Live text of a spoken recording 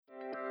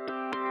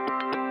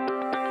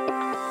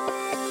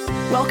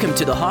Welcome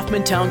to the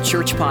Hoffmantown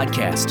Church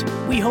Podcast.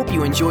 We hope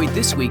you enjoyed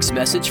this week's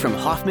message from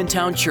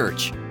Hoffmantown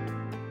Church.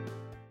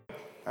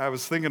 I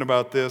was thinking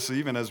about this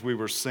even as we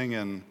were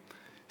singing.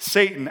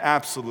 Satan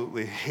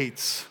absolutely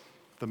hates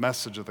the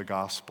message of the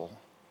gospel.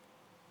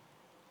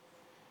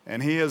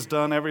 And he has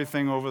done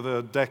everything over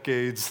the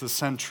decades, the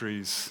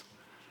centuries,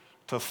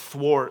 to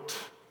thwart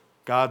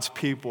God's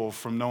people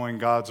from knowing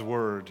God's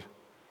word,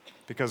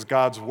 because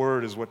God's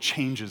word is what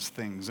changes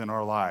things in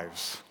our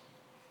lives.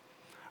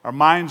 Our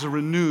minds are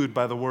renewed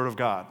by the word of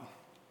God.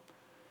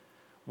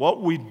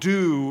 What we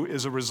do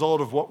is a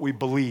result of what we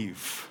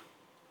believe.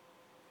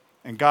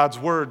 And God's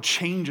word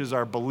changes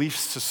our belief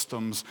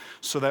systems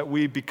so that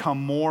we become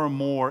more and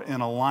more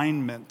in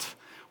alignment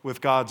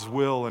with God's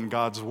will and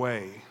God's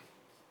way.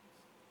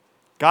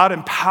 God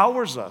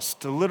empowers us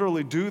to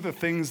literally do the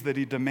things that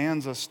he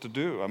demands us to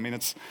do. I mean,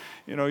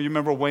 you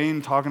remember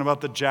Wayne talking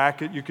about the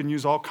jacket. You can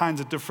use all kinds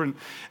of different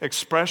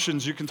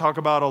expressions. You can talk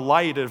about a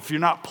light. If you're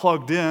not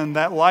plugged in,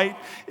 that light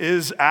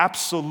is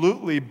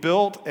absolutely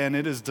built and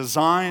it is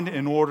designed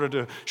in order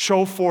to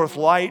show forth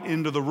light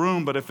into the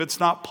room. But if it's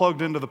not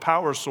plugged into the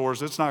power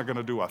source, it's not going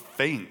to do a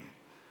thing.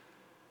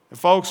 And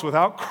folks,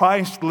 without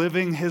Christ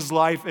living his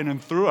life in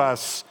and through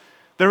us,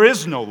 there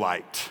is no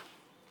light.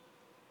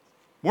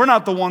 We're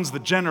not the ones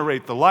that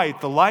generate the light.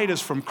 The light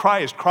is from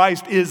Christ.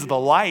 Christ is the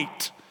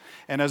light.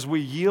 And as we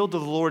yield to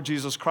the Lord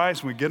Jesus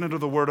Christ, we get into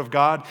the Word of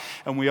God,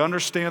 and we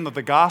understand that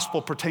the gospel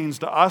pertains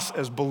to us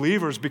as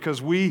believers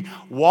because we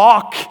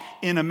walk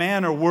in a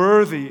manner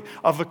worthy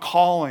of the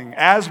calling.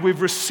 As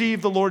we've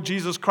received the Lord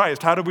Jesus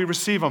Christ, how do we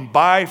receive him?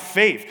 By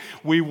faith.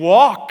 We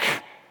walk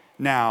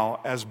now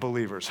as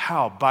believers.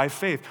 How? By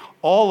faith.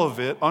 All of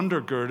it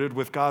undergirded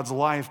with God's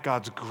life,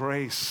 God's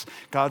grace,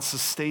 God's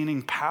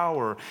sustaining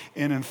power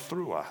in and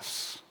through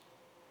us.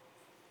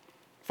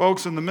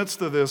 Folks, in the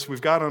midst of this,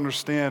 we've got to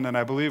understand, and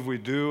I believe we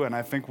do, and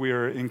I think we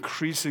are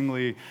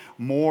increasingly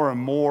more and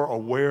more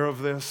aware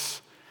of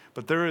this,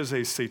 but there is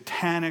a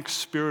satanic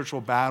spiritual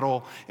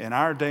battle in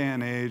our day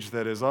and age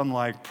that is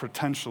unlike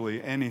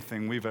potentially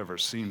anything we've ever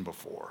seen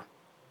before.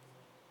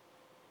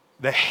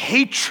 The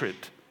hatred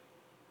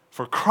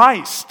for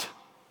Christ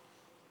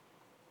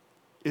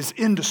is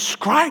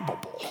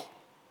indescribable.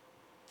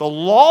 The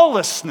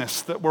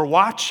lawlessness that we're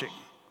watching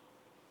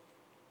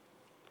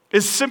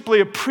is simply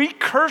a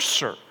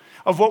precursor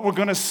of what we're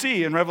going to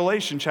see in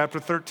Revelation chapter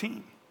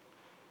 13.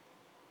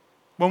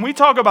 When we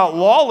talk about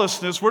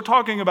lawlessness, we're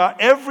talking about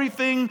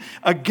everything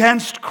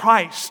against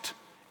Christ,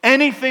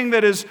 anything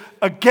that is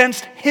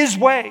against his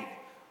way.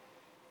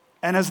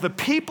 And as the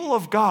people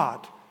of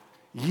God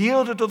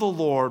yielded to the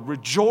Lord,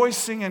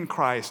 rejoicing in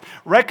Christ,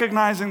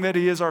 recognizing that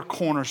he is our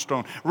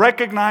cornerstone,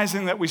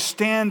 recognizing that we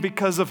stand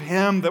because of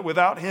him, that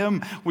without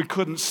him we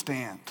couldn't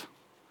stand.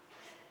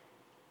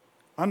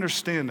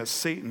 Understand that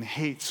Satan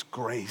hates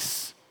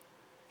grace.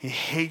 He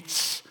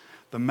hates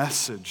the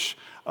message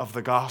of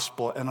the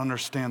gospel, and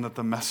understand that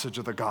the message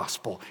of the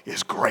gospel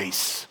is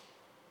grace.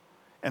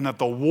 And that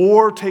the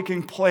war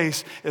taking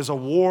place is a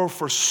war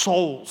for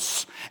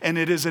souls. And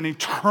it is an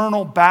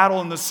eternal battle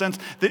in the sense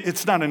that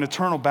it's not an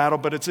eternal battle,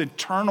 but it's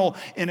eternal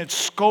in its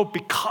scope,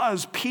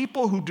 because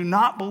people who do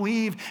not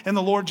believe in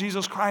the Lord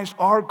Jesus Christ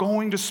are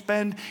going to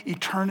spend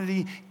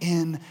eternity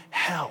in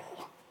hell.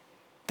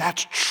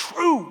 That's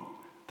true.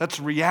 That's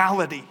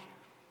reality.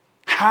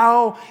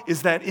 How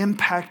is that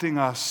impacting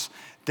us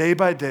day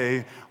by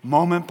day,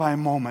 moment by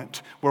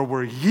moment, where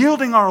we're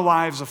yielding our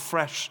lives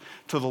afresh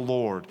to the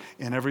Lord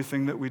in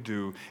everything that we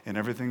do, in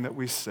everything that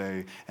we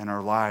say, and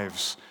our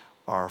lives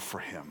are for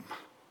him?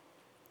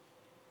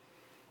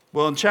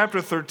 Well, in chapter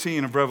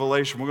 13 of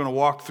Revelation, we're going to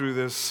walk through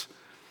this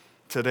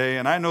today,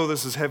 and I know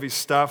this is heavy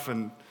stuff,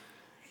 and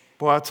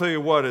boy, I'll tell you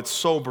what, it's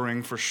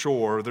sobering for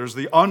sure. There's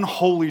the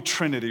unholy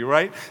trinity,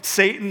 right?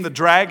 Satan, the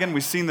dragon,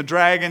 we've seen the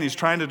dragon. He's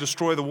trying to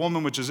destroy the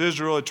woman, which is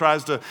Israel. He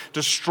tries to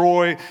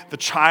destroy the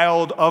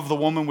child of the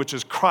woman, which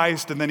is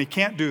Christ, and then he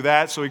can't do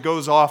that, so he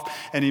goes off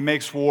and he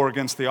makes war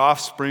against the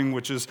offspring,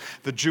 which is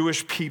the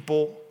Jewish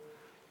people.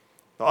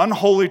 The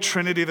unholy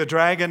trinity, the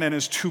dragon and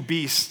his two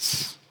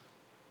beasts.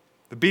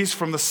 The beast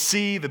from the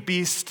sea, the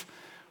beast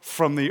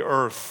from the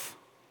earth.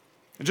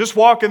 And just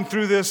walking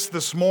through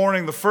this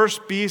morning, the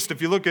first beast,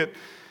 if you look at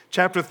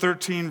chapter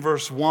 13,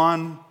 verse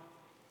 1,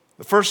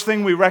 the first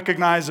thing we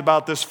recognize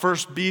about this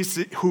first beast,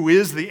 who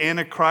is the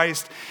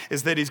Antichrist,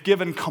 is that he's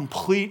given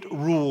complete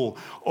rule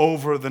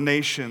over the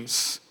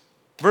nations.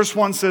 Verse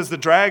 1 says, "The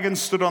dragon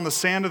stood on the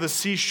sand of the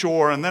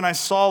seashore, and then I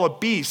saw a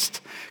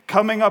beast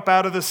coming up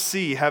out of the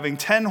sea, having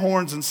 10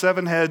 horns and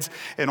 7 heads,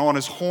 and on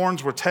his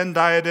horns were 10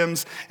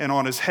 diadems, and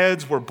on his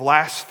heads were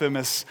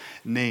blasphemous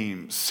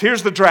names."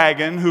 Here's the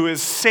dragon, who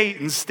is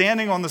Satan,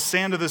 standing on the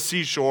sand of the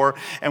seashore,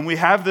 and we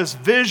have this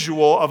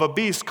visual of a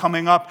beast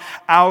coming up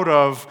out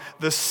of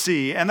the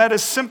sea. And that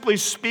is simply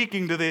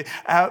speaking to the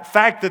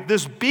fact that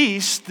this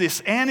beast,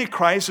 this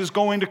Antichrist, is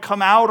going to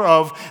come out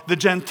of the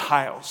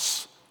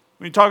Gentiles.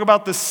 When you talk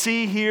about the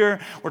sea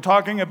here, we're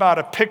talking about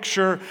a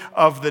picture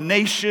of the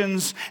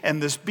nations and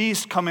this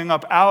beast coming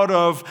up out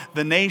of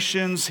the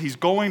nations. He's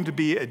going to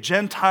be a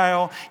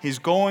Gentile. He's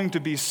going to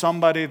be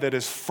somebody that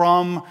is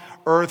from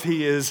earth.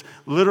 He is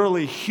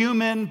literally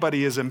human, but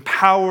he is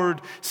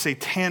empowered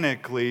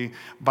satanically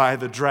by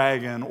the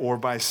dragon or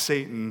by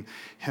Satan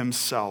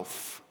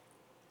himself.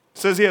 It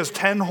says he has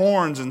 10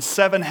 horns and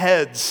 7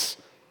 heads.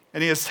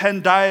 And he has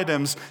 10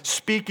 diadems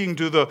speaking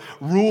to the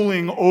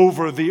ruling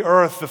over the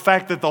earth. The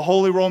fact that the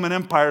Holy Roman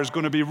Empire is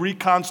going to be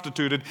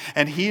reconstituted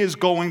and he is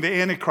going, the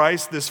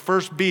Antichrist, this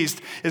first beast,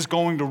 is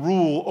going to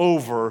rule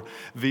over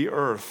the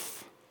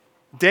earth.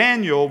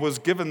 Daniel was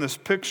given this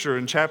picture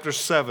in chapter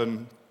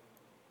 7,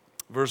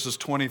 verses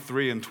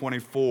 23 and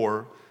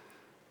 24.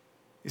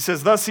 He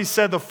says, "Thus he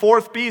said, the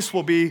fourth beast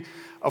will be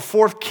a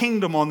fourth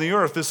kingdom on the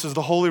earth." This is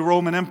the Holy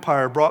Roman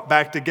Empire brought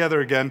back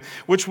together again,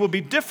 "which will be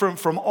different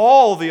from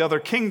all the other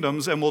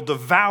kingdoms and will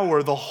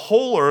devour the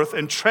whole earth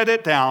and tread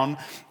it down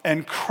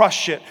and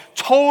crush it."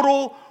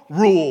 Total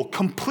rule,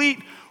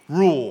 complete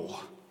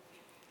rule.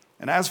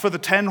 "And as for the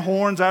 10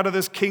 horns out of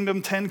this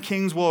kingdom, 10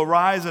 kings will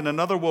arise, and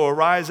another will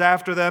arise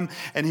after them,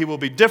 and he will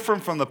be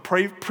different from the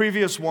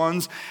previous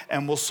ones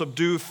and will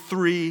subdue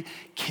 3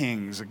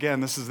 kings." Again,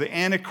 this is the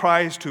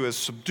Antichrist who has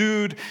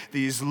subdued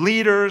these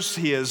leaders.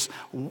 He is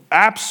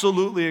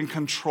absolutely in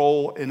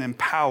control and in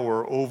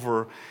power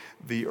over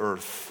the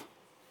earth.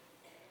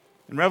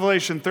 In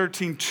Revelation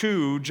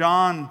 13:2,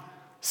 John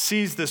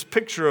sees this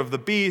picture of the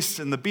beast,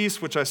 and the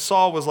beast which I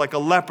saw was like a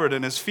leopard,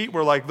 and his feet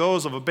were like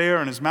those of a bear,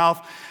 and his mouth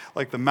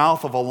like the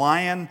mouth of a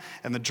lion.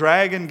 And the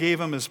dragon gave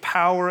him his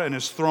power and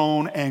his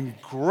throne and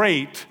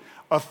great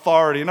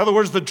authority. In other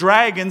words, the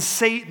dragon,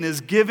 Satan,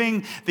 is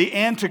giving the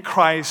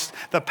Antichrist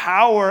the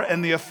power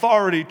and the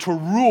authority to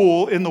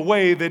rule in the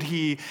way that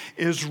he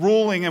is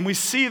ruling. And we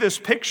see this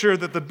picture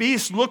that the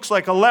beast looks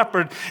like a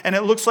leopard, and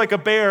it looks like a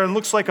bear, and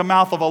looks like a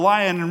mouth of a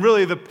lion. And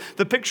really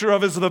the picture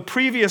of is the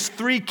previous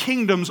 3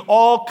 kingdoms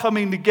all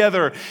coming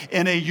together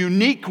in a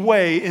unique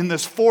way in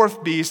this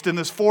fourth beast, in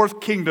this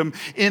fourth kingdom,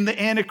 in the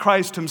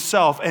Antichrist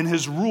himself and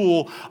his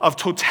rule of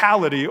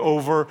totality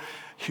over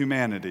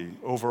humanity,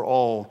 over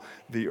all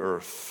the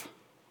earth.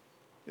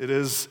 It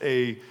is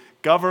a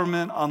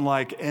government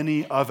unlike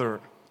any other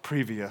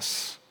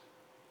previous.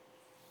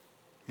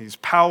 He's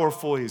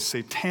powerful, he's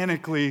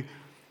satanically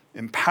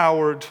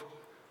empowered,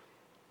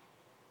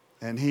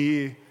 and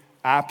he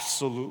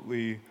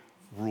absolutely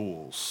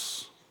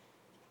rules.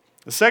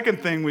 The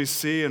second thing we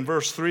see in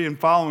verse 3 and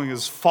following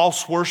is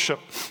false worship.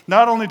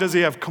 Not only does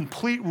he have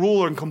complete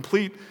rule and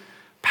complete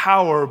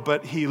power,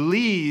 but he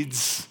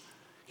leads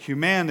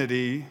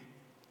humanity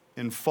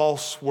in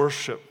false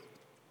worship.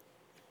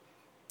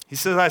 He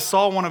says, "I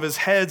saw one of his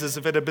heads as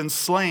if it had been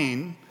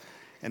slain,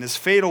 and his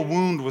fatal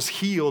wound was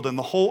healed, and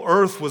the whole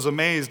earth was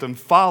amazed and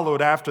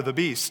followed after the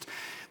beast.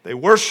 They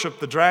worshiped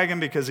the dragon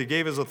because he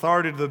gave his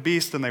authority to the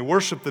beast, and they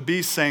worshiped the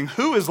beast, saying,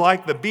 'Who is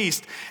like the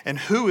beast, and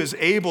who is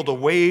able to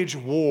wage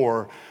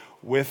war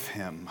with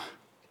him?'"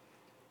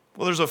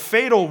 Well, there's a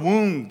fatal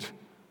wound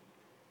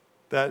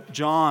that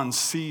John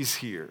sees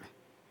here.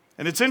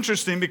 And it's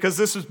interesting because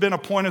this has been a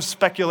point of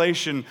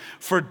speculation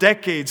for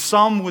decades.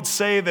 Some would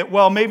say that,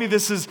 well, maybe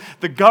this is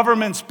the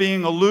governments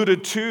being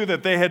alluded to,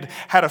 that they had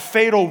had a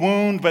fatal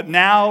wound, but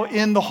now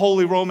in the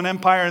Holy Roman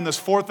Empire, in this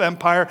fourth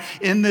empire,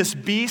 in this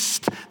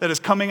beast that is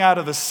coming out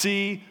of the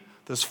sea,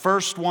 this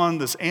first one,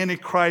 this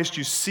Antichrist,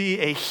 you see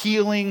a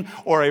healing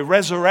or a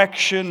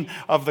resurrection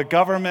of the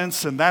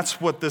governments, and that's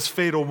what this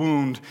fatal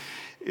wound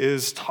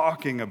is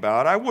talking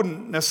about. I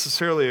wouldn't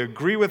necessarily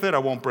agree with it. I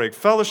won't break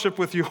fellowship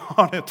with you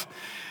on it.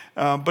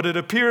 But it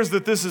appears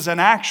that this is an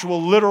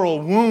actual literal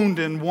wound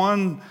in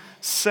one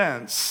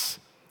sense,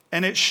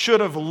 and it should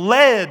have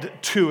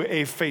led to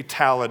a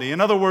fatality. In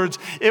other words,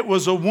 it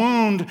was a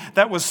wound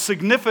that was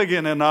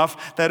significant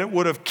enough that it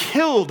would have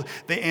killed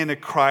the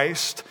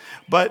Antichrist,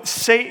 but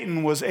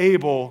Satan was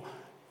able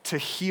to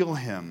heal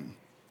him.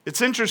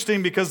 It's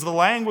interesting because the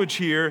language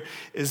here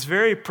is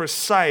very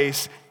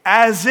precise,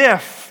 as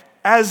if.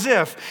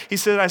 He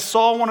said, "I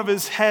saw one of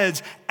his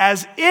heads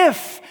as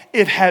if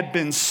it had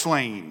been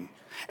slain,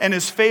 and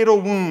his fatal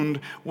wound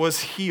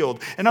was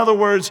healed." In other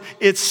words,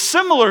 it's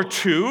similar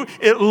to,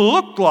 it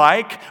looked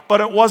like,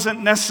 but it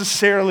wasn't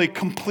necessarily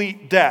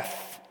complete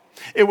death.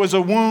 It was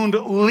a wound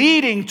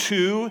leading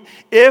to,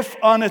 if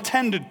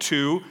unattended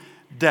to,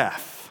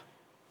 death.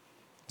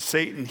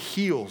 Satan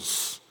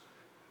heals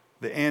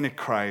the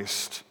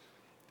Antichrist,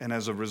 and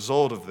as a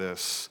result of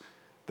this,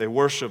 they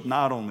worship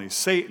not only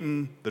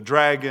Satan, the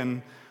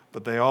dragon,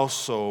 but they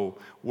also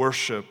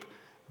worship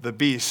the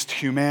beast,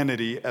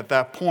 humanity, at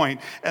that point.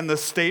 And the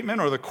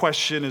statement or the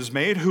question is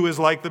made, who is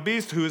like the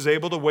beast? Who is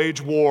able to wage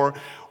war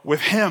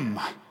with him?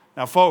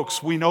 Now,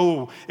 folks, we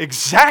know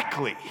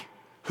exactly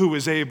who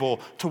is able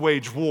to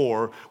wage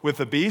war with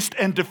the beast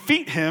and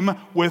defeat him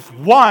with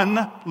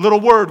one little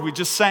word. We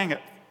just sang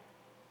it.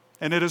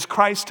 And it is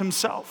Christ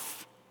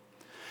himself.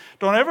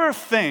 Don't ever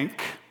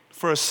think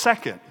for a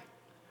second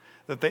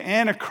that the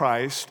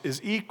Antichrist is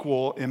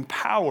equal in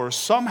power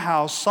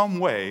somehow, some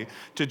way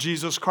to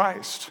Jesus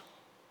Christ.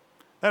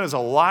 That is a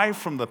lie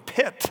from the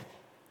pit.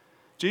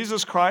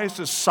 Jesus Christ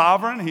is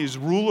sovereign. He's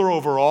ruler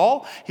over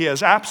all. He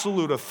has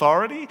absolute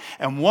authority.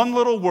 And one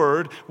little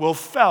word will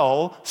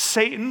fell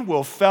Satan,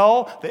 will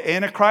fell the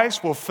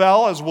Antichrist, will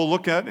fell, as we'll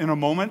look at in a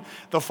moment,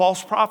 the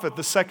false prophet,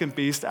 the second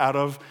beast out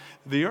of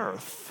the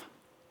earth.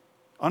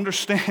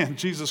 Understand,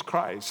 Jesus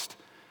Christ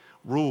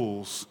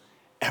rules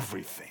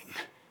everything.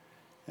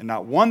 And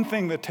not one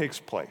thing that takes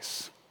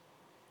place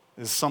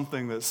is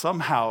something that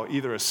somehow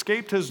either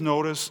escaped his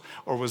notice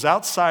or was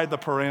outside the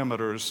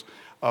parameters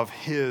of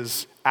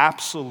his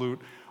absolute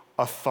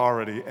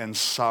authority and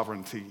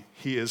sovereignty.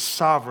 He is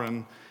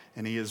sovereign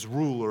and he is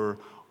ruler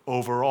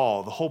over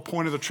all. The whole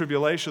point of the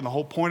tribulation, the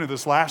whole point of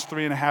this last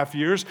 3.5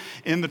 years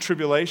in the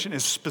tribulation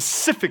is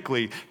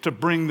specifically to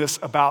bring this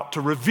about,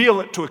 to reveal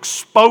it, to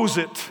expose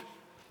it.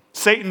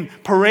 Satan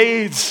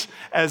parades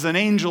as an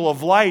angel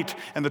of light,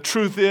 and the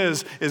truth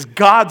is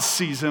God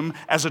sees him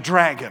as a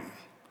dragon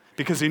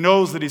because he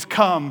knows that he's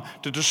come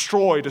to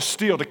destroy, to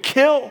steal, to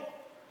kill.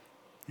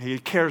 He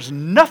cares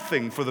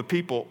nothing for the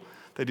people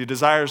that he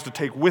desires to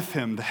take with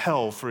him to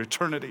hell for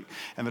eternity.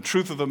 And the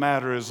truth of the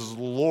matter is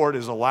the Lord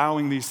is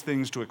allowing these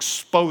things to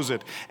expose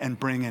it and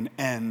bring an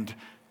end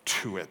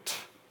to it.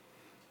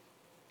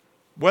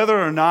 Whether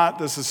or not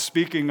this is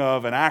speaking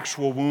of an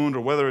actual wound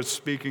or whether it's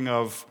speaking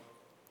of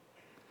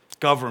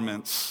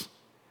governments,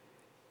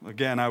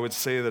 again, I would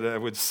say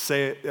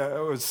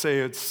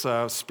it's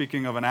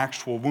speaking of an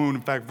actual wound.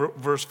 In fact,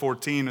 verse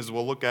 14, as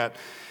we'll look at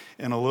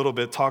in a little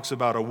bit, talks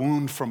about a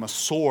wound from a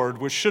sword,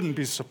 which shouldn't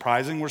be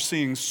surprising. We're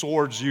seeing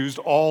swords used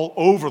all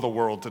over the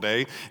world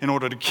today in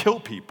order to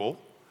kill people.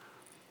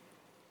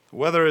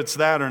 Whether it's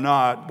that or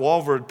not,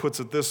 Walvoord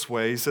puts it this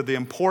way. He said the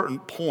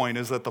important point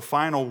is that the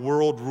final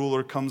world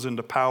ruler comes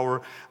into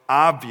power,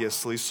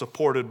 obviously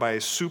supported by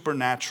a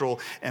supernatural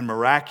and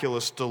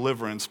miraculous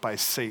deliverance by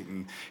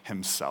Satan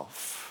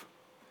himself.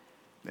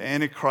 The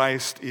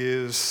Antichrist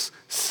is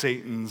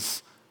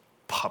Satan's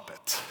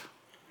puppet.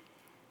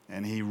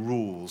 And he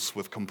rules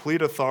with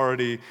complete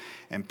authority,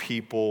 and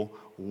people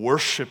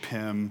worship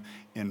him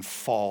in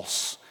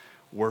false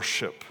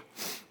worship.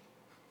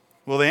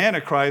 Well, the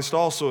Antichrist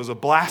also is a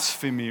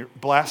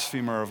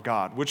blasphemer of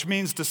God, which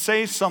means to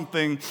say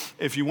something,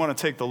 if you want to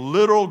take the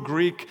literal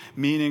Greek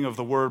meaning of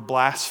the word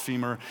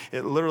blasphemer,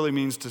 it literally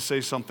means to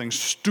say something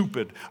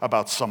stupid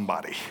about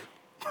somebody.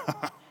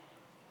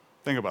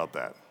 Think about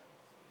that.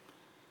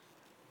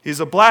 He's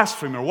a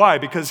blasphemer. Why?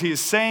 Because he is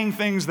saying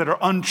things that are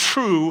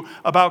untrue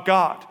about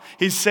God.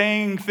 He's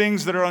saying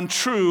things that are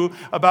untrue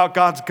about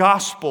God's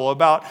gospel,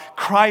 about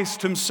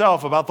Christ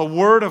himself, about the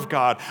Word of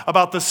God,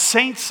 about the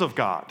saints of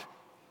God.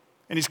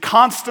 And he's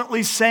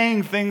constantly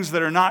saying things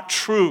that are not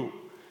true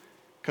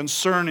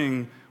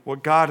concerning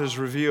what God has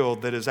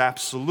revealed that is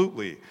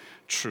absolutely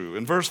true.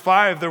 In verse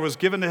 5, there was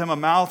given to him a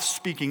mouth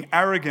speaking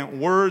arrogant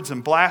words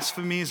and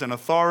blasphemies, and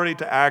authority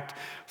to act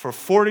for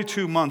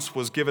 42 months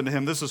was given to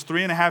him. This is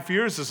 3.5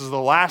 years. This is the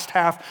last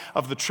half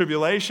of the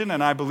tribulation,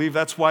 and I believe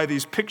that's why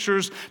these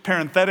pictures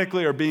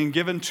parenthetically are being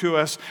given to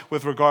us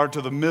with regard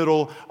to the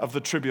middle of the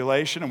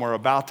tribulation, and we're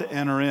about to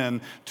enter in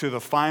to the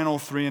final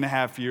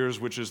 3.5 years,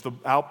 which is the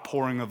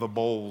outpouring of the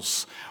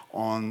bowls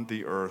on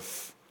the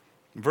earth.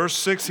 In verse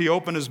 6, he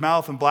opened his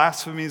mouth in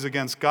blasphemies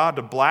against God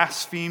to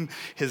blaspheme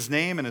his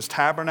name and his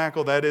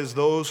tabernacle, that is,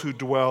 those who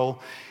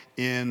dwell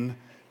in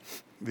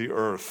the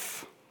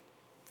earth.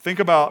 Think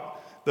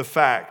about the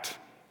fact,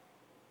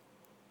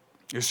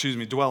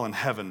 dwell in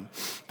heaven.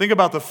 Think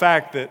about the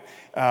fact that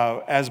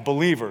as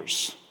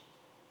believers,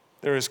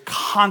 there is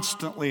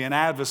constantly an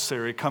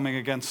adversary coming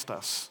against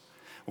us.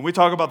 When we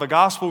talk about the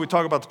gospel, we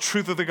talk about the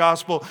truth of the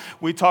gospel.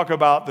 We talk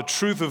about the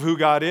truth of who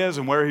God is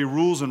and where he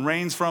rules and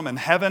reigns from in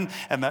heaven,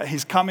 and that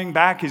he's coming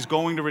back. He's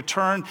going to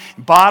return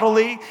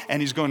bodily,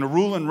 and he's going to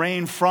rule and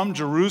reign from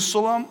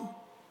Jerusalem.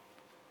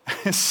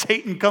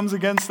 Satan comes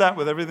against that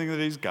with everything that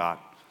he's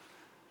got,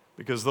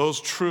 because those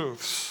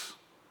truths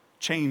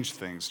change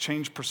things,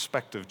 change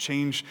perspective,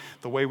 change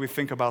the way we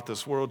think about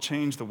this world,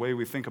 change the way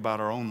we think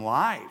about our own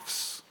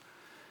lives,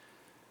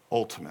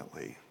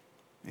 ultimately.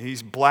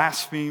 He's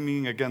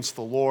blaspheming against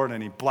the Lord,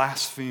 and he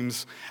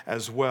blasphemes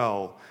as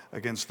well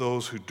against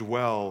those who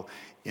dwell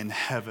in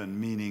heaven,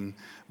 meaning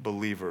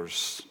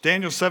believers.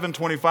 Daniel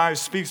 7:25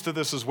 speaks to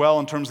this as well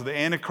in terms of the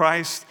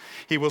Antichrist.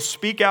 He will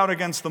speak out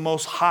against the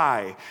Most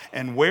High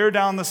and wear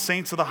down the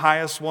saints of the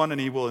Highest One, and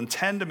he will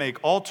intend to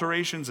make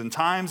alterations in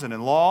times and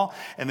in law,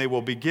 and they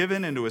will be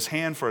given into his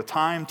hand for a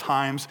time,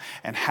 times,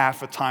 and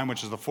half a time,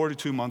 which is the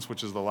 42 months,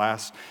 which is the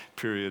last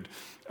period,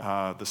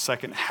 the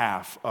second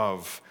half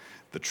of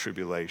the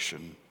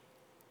tribulation.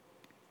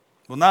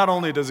 Well, not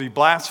only does he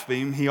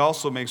blaspheme, he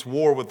also makes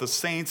war with the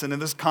saints. And in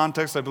this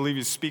context, I believe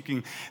he's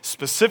speaking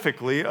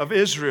specifically of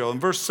Israel. In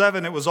verse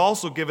 7, it was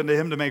also given to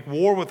him to make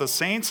war with the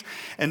saints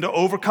and to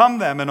overcome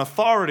them. And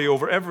authority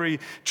over every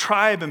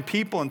tribe and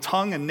people and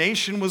tongue and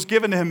nation was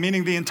given to him,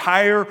 meaning the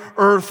entire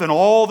earth and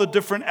all the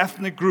different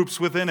ethnic groups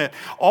within it.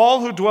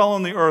 All who dwell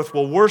on the earth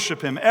will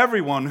worship him,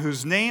 everyone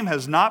whose name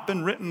has not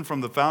been written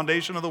from the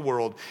foundation of the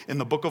world in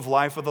the book of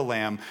life of the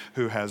Lamb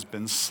who has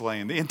been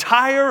slain. The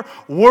entire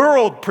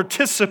world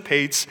participates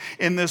participates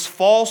in this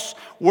false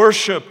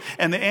worship.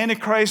 And the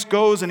Antichrist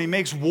goes and he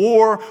makes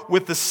war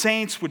with the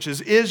saints, which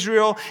is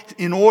Israel,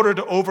 in order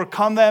to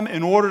overcome them,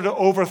 in order to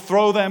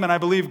overthrow them. And I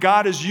believe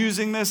God is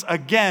using this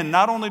again,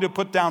 not only to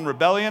put down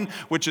rebellion,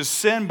 which is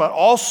sin, but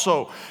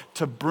also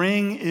to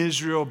bring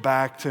Israel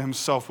back to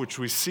himself, which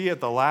we see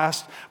at the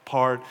last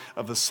part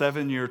of the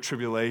 7-year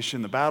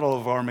tribulation. The Battle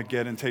of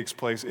Armageddon takes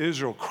place.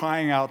 Israel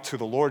crying out to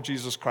the Lord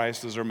Jesus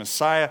Christ as their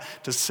Messiah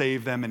to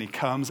save them, and he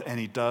comes and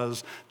he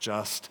does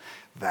just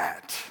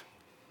that.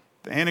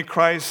 The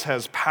Antichrist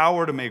has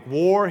power to make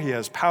war. He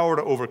has power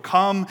to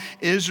overcome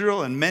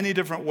Israel in many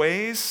different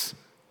ways.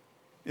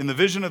 In the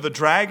vision of the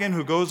dragon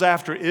who goes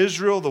after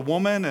Israel, the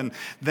woman, and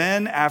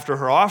then after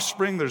her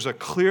offspring, there's a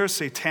clear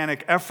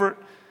satanic effort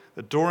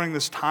that during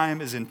this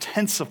time is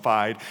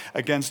intensified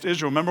against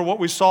Israel. Remember what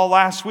we saw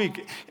last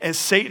week. As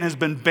Satan has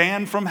been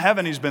banned from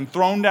heaven, he's been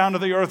thrown down to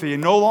the earth. He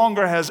no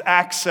longer has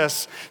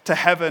access to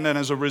heaven, and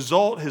as a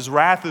result, his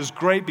wrath is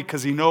great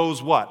because he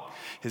knows what?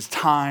 His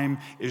time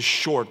is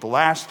short. The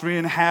last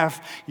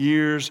 3.5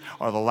 years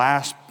are the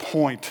last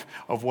point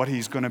of what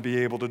he's going to be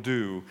able to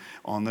do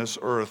on this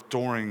earth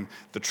during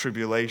the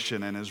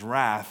tribulation. And his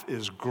wrath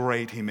is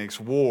great. He makes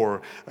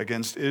war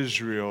against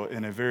Israel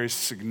in a very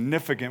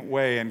significant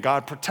way. And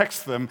God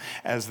protects them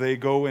as they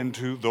go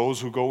into,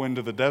 those who go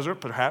into the desert,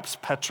 perhaps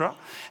Petra.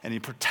 And he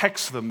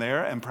protects them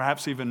there and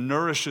perhaps even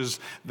nourishes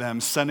them,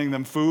 sending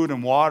them food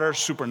and water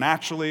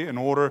supernaturally in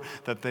order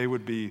that they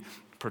would be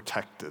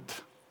protected.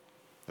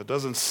 It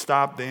doesn't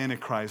stop the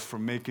Antichrist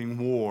from making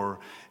war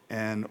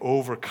and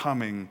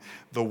overcoming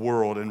the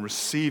world and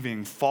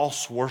receiving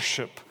false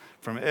worship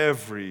from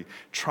every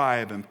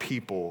tribe and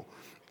people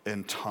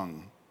and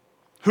tongue.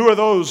 Who are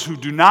those who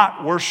do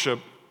not worship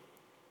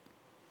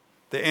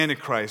the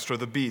Antichrist or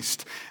the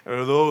beast,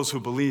 or those who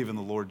believe in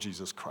the Lord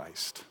Jesus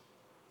Christ?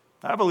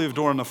 I believe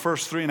during the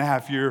first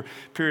 3.5-year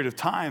period of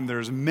time,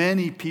 there's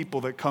many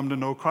people that come to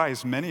know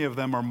Christ. Many of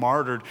them are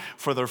martyred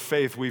for their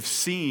faith. We've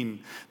seen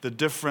the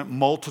different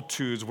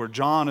multitudes where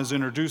John is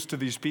introduced to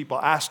these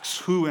people, asks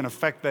who in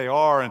effect they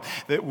are, and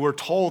that we're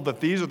told that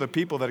these are the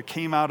people that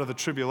came out of the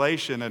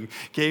tribulation and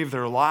gave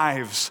their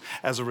lives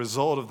as a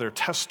result of their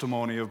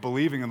testimony of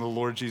believing in the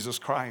Lord Jesus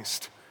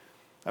Christ.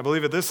 I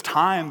believe at this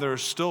time there are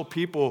still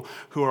people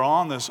who are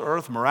on this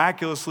earth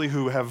miraculously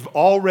who have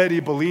already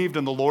believed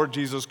in the Lord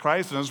Jesus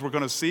Christ. And as we're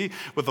going to see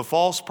with the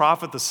false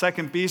prophet, the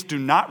second beast, do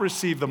not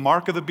receive the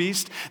mark of the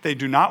beast. They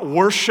do not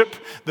worship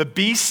the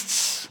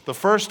beasts, the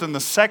first and the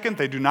second.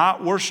 They do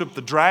not worship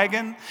the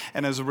dragon.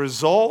 And as a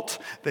result,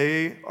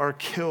 they are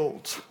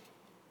killed.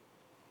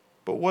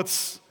 But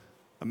what's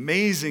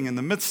amazing in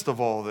the midst of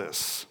all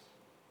this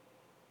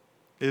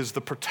is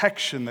the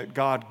protection that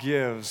God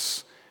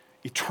gives,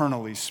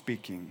 eternally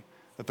speaking,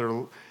 that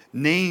their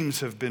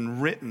names have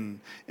been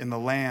written in the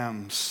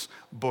Lamb's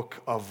book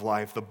of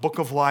life, the book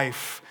of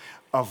life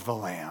of the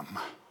Lamb.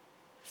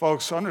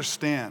 Folks,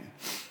 understand,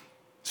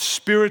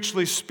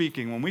 spiritually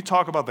speaking, when we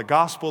talk about the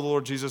gospel of the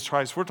Lord Jesus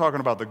Christ, we're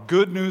talking about the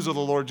good news of the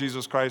Lord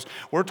Jesus Christ.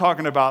 We're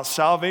talking about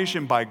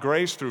salvation by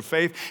grace through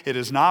faith. It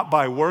is not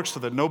by works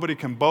so that nobody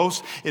can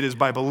boast. It is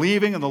by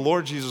believing in the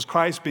Lord Jesus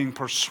Christ, being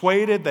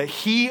persuaded that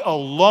he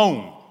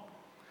alone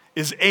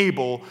is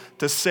able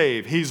to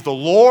save. He's the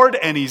Lord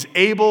and he's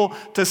able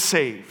to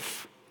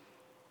save.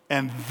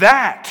 And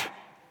that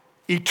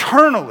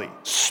eternally,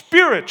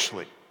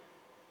 spiritually,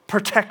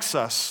 protects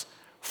us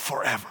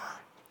forever.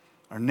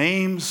 Our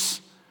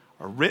names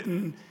are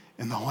written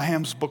in the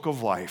Lamb's book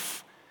of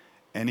life.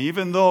 And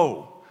even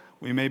though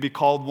we may be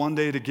called one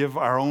day to give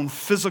our own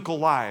physical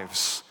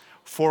lives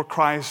for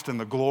Christ and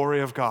the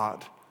glory of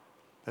God,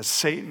 that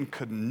Satan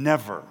could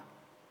never,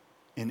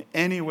 in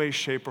any way,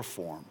 shape, or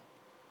form,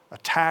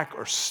 attack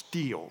or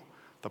steal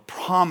the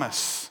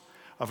promise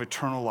of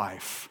eternal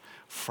life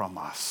from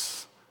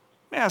us.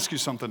 Let me ask you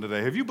something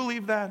today. Have you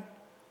believed that?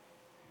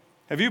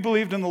 Have you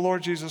believed in the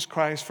Lord Jesus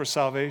Christ for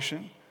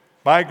salvation?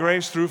 By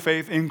grace through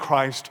faith in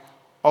Christ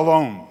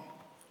alone.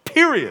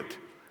 Period.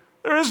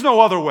 There is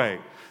no other way.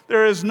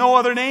 There is no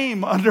other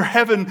name under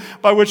heaven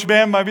by which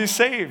man might be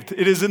saved.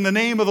 It is in the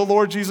name of the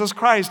Lord Jesus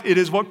Christ. It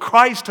is what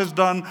Christ has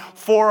done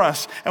for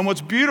us. And what's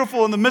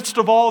beautiful in the midst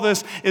of all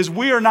this is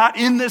we are not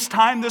in this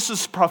time. This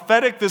is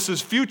prophetic. This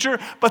is future.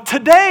 But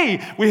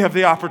today we have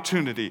the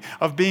opportunity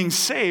of being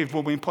saved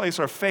when we place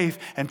our faith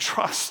and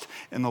trust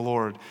in the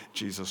Lord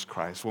Jesus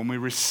Christ. When we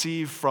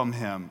receive from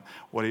him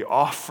what he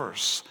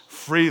offers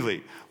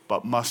freely,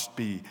 but must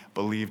be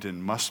believed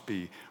in, must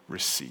be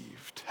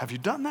received. Have you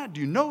done that? Do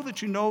you know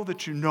that you know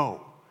that you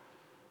know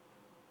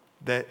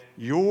that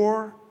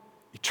your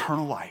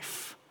eternal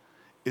life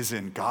is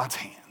in God's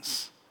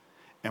hands,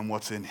 and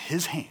what's in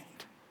his hand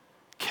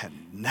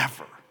can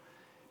never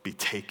be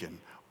taken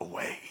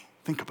away?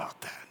 Think about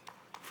that,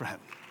 friend.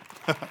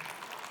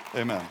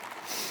 Amen.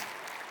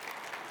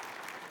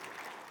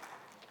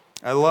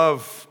 I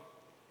love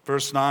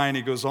verse 9.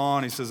 He goes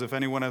on, he says, if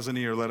anyone has an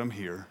ear, let him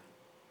hear.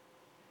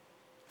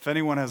 If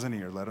anyone has an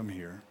ear, let him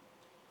hear.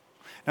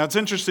 Now, it's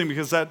interesting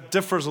because that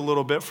differs a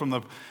little bit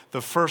from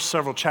the first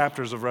several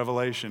chapters of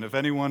Revelation. If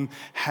anyone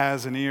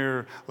has an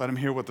ear, let him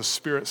hear what the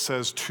Spirit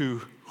says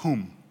to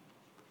whom?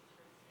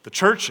 The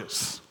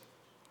churches.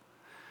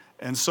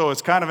 And so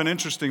it's kind of an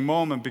interesting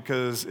moment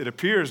because it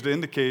appears to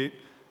indicate,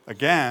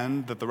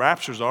 again, that the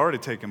rapture's already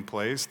taken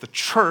place. The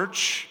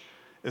church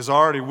is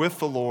already with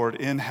the Lord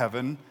in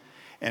heaven.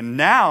 And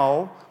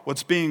now,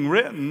 what's being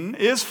written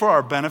is for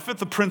our benefit.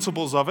 The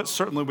principles of it,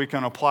 certainly we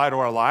can apply to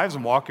our lives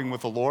and walking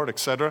with the Lord,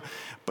 etc.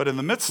 But in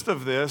the midst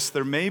of this,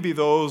 there may be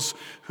those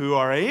who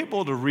are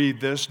able to read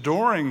this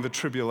during the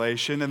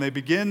tribulation, and they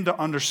begin to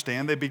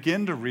understand, they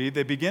begin to read,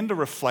 they begin to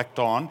reflect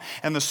on,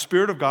 and the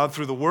Spirit of God,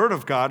 through the Word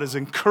of God, is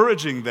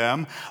encouraging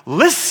them,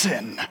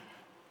 listen,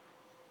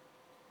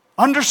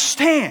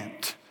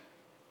 understand.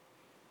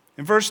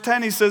 In verse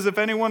 10, he says, if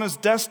anyone is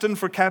destined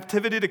for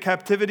captivity, to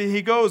captivity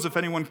he goes. If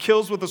anyone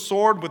kills with a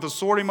sword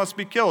he must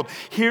be killed.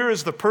 Here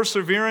is the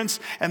perseverance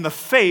and the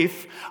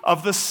faith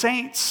of the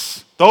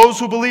saints, those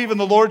who believe in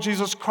the Lord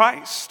Jesus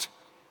Christ.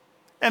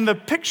 And the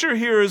picture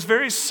here is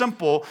very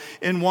simple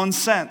in one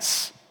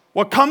sense.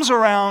 What comes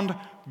around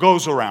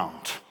goes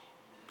around.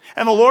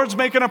 And the Lord's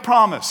making a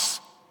promise.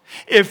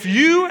 If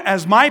you,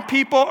 as my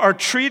people, are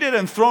treated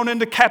and thrown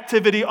into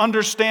captivity,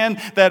 understand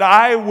that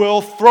I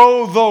will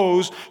throw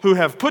those who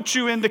have put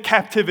you into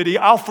captivity,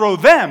 I'll throw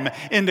them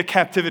into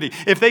captivity.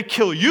 If they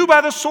kill you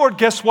by the sword,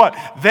 guess what?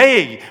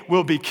 They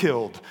will be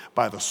killed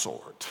by the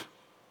sword.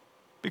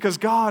 Because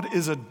God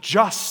is a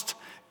just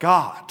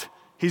God.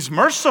 He's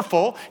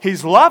merciful,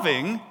 He's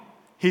loving,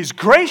 He's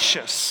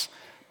gracious,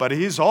 but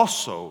He's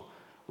also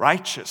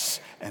righteous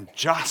and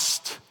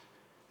just.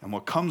 And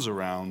what comes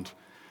around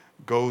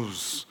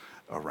goes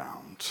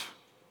around.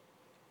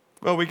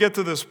 Well, we get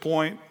to this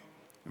point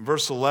in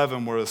verse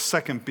 11 where the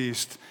second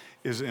beast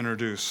is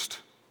introduced.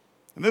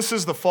 And this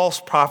is the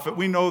false prophet.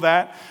 We know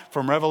that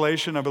from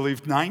Revelation, I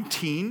believe,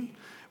 19,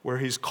 where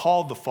he's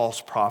called the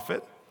false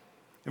prophet.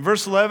 In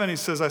verse 11, he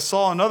says, I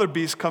saw another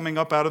beast coming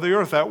up out of the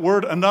earth. That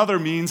word another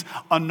means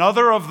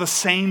another of the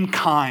same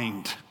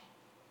kind.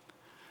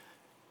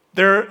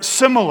 They're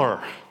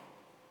similar.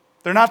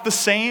 They're not the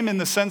same in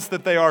the sense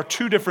that they are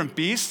two different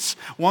beasts.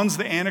 One's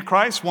the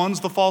Antichrist, one's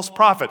the false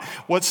prophet.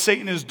 What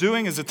Satan is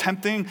doing is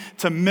attempting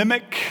to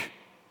mimic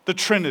the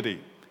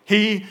Trinity.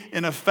 He,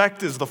 in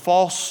effect, is the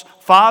false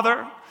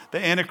father. The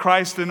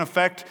Antichrist, in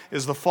effect,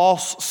 is the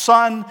false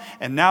son.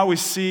 And now we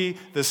see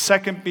the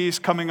second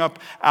beast coming up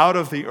out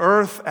of the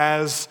earth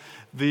as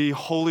the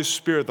Holy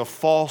Spirit, the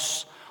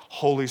false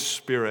Holy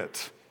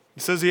Spirit. He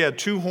says he had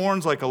two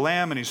horns like a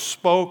lamb, and he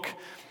spoke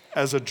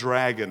as a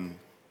dragon.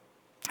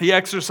 He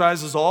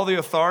exercises all the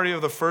authority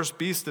of the first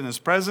beast in his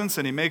presence,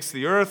 and he makes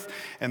the earth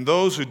and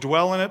those who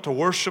dwell in it to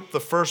worship the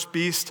first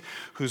beast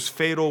whose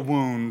fatal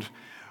wound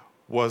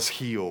was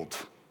healed.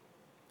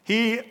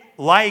 He,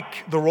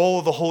 like the role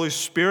of the Holy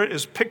Spirit,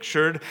 is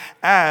pictured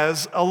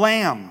as a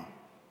lamb.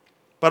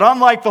 But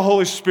unlike the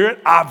Holy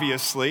Spirit,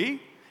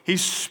 obviously, he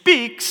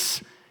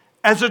speaks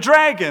as a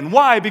dragon.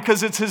 Why?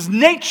 Because it's his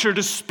nature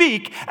to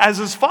speak as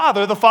his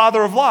father, the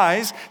father of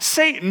lies,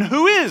 Satan,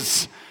 who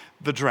is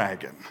the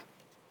dragon.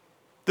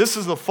 This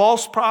is the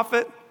false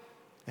prophet,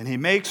 and he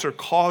makes or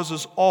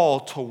causes all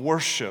to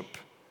worship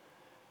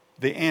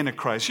the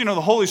Antichrist. You know,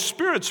 the Holy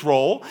Spirit's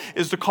role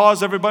is to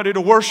cause everybody to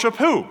worship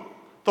who?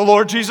 The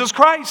Lord Jesus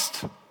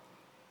Christ.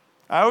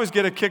 I always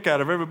get a kick out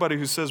of everybody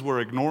who says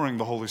we're ignoring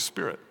the Holy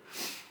Spirit.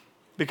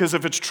 Because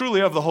if it's truly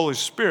of the Holy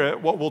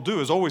Spirit, what we'll do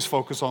is always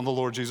focus on the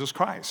Lord Jesus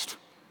Christ.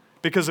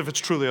 Because if it's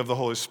truly of the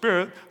Holy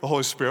Spirit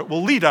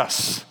will lead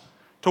us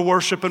to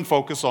worship and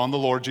focus on the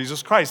Lord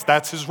Jesus Christ.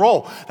 That's his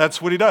role.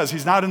 That's what he does.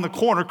 He's not in the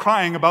corner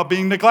crying about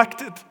being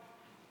neglected.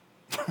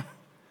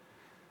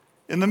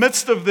 In the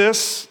midst of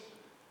this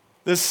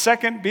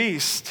second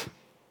beast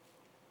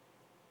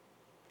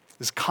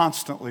is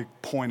constantly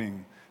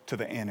pointing to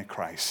the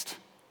Antichrist.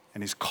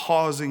 And he's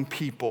causing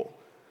people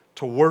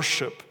to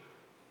worship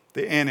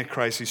the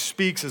Antichrist. He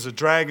speaks as a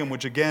dragon,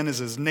 which again is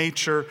his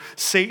nature.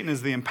 Satan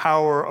is the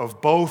empowerer of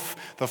both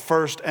the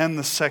first and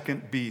the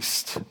second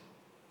beast.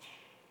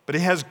 But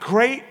he has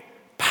great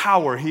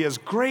power. He has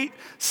great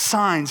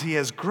signs. He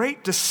has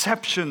great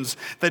deceptions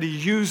that he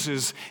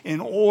uses in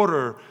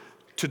order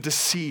to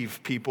deceive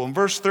people. In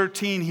verse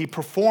 13, he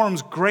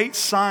performs great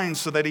signs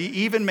so that he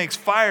even makes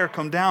fire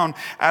come down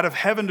out of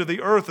heaven to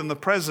the earth in the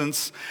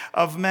presence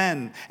of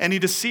men. And he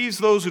deceives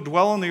those who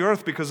dwell on the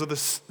earth because of the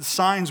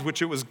signs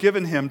which it was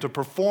given him to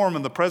perform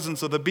in the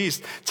presence of the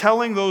beast,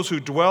 telling those who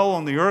dwell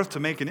on the earth to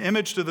make an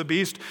image to the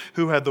beast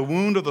who had the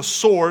wound of the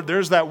sword.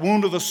 There's that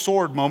wound of the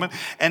sword moment,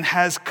 and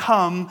has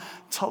come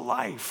to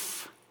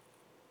life.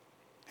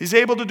 He's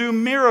able to do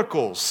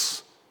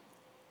miracles.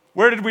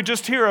 Where did we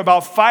just hear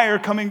about fire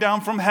coming down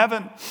from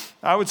heaven?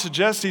 I would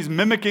suggest he's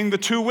mimicking the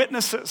two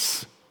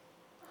witnesses.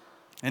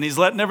 And he's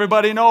letting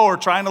everybody know, or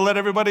trying to let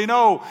everybody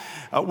know,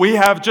 we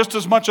have just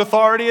as much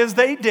authority as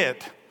they did.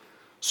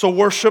 So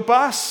worship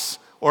us,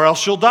 or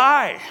else you'll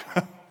die.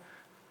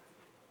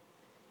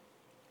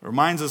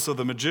 Reminds us of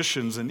the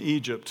magicians in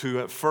Egypt who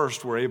at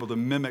first were able to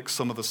mimic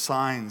some of the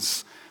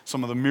signs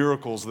some of the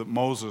miracles that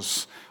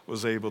Moses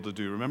was able to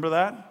do. Remember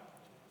that?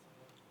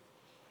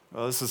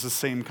 Well, this is the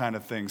same kind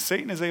of thing.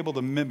 Satan is able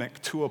to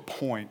mimic to a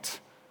point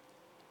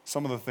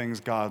some of the things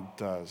God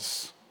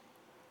does.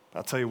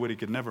 I'll tell you what he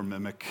could never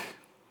mimic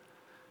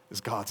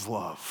is God's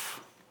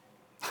love.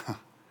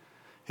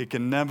 He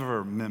can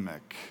never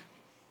mimic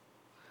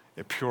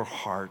a pure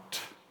heart.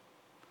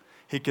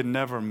 He can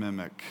never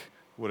mimic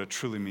what it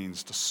truly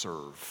means to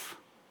serve,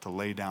 to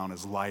lay down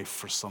his life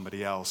for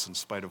somebody else in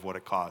spite of what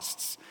it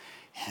costs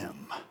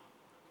him.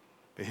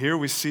 But here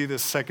we see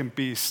this second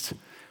beast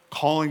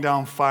calling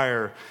down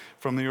fire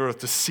from the earth,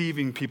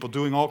 deceiving people,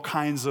 doing all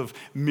kinds of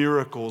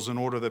miracles in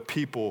order that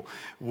people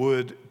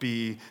would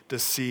be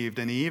deceived.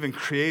 And he even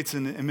creates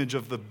an image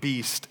of the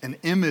beast, and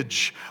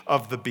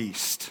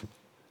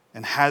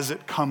has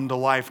it come to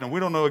life. Now, we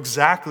don't know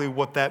exactly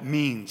what that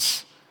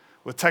means.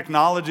 With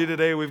technology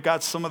today, we've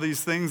got some of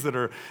these things that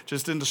are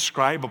just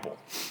indescribable.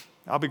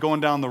 I'll be going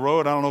down the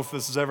road. I don't know if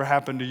this has ever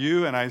happened to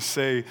you, and I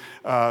say,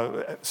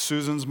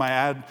 Susan's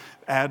my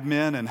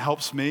admin and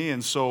helps me,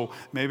 and so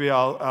maybe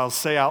I'll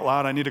say out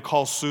loud, I need to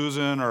call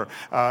Susan, or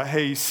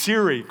hey,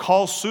 Siri,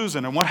 call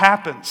Susan, and what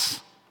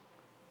happens?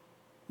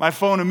 My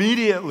phone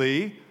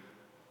immediately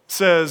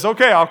says,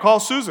 okay, I'll call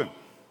Susan.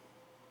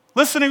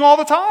 Listening all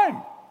the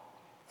time.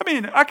 I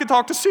mean, I could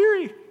talk to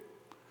Siri.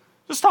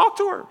 Just talk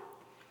to her.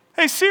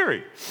 Hey,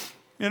 Siri.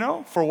 You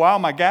know, for a while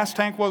my gas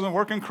tank wasn't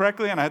working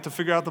correctly and I had to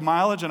figure out the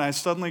mileage, and I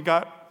suddenly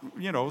got,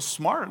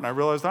 smart, and I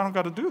realized I don't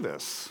got to do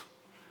this.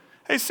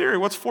 Hey, Siri,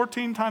 what's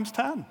 14 times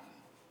 10?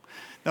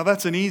 Now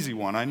that's an easy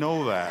one, I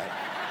know that.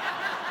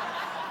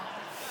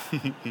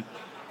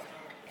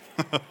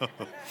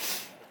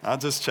 I'm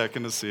just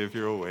checking to see if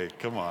you're awake,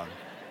 come on.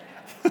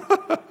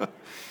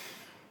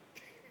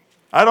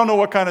 I don't know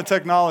what kind of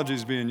technology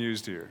is being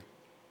used here,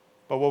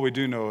 but what we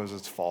do know is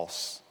it's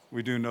false.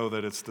 We do know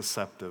that it's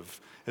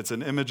deceptive. It's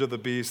an image of the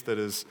beast that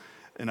is,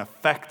 in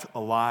effect,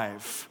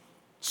 alive.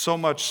 So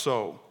much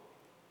so,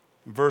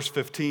 in verse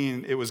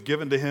 15, it was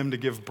given to him to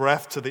give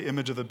breath to the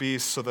image of the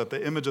beast, so that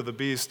the image of the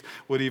beast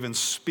would even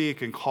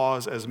speak and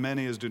cause as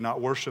many as do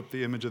not worship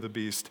the image of the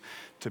beast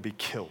to be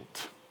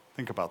killed.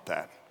 Think about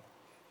that.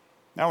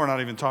 Now we're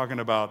not even talking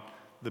about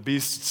the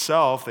beast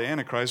itself, the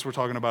Antichrist. We're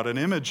talking about an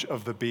image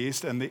of the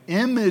beast, and the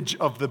image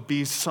of the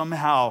beast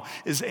somehow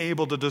is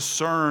able to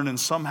discern and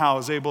somehow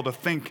is able to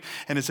think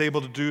and is able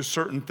to do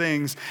certain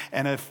things.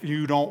 And if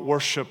you don't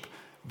worship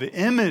the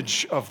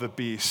image of the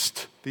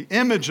beast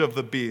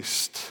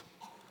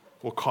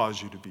will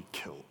cause you to be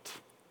killed.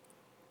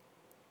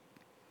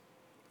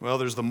 Well,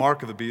 there's the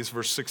mark of the beast,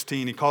 verse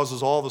 16. He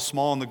causes all the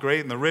small and the great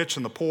and the rich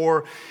and the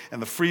poor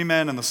and the free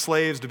men and the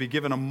slaves to be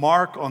given a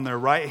mark on their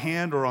right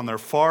hand or on their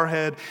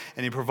forehead.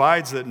 And he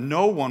provides that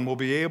no one will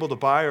be able to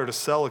buy or to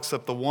sell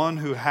except the one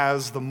who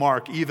has the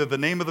mark, either the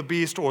name of the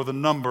beast or the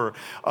number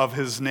of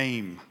his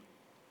name.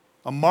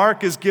 A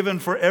mark is given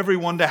for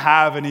everyone to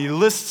have, and he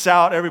lists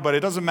out everybody.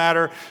 It doesn't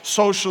matter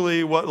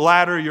socially what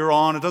ladder you're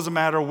on. It doesn't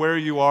matter where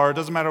you are. It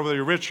doesn't matter whether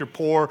you're rich or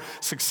poor,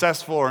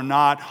 successful or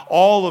not.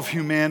 All of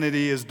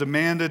humanity is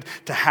demanded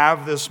to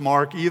have this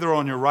mark either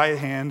on your right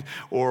hand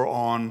or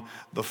on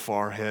the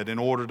forehead in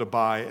order to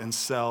buy and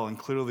sell. And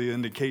clearly the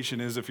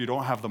indication is if you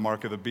don't have the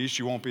mark of the beast,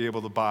 you won't be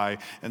able to buy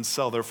and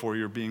sell. Therefore,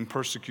 you're being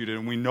persecuted.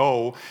 And we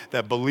know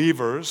that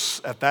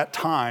believers at that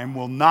time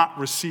will not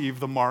receive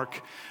the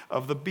mark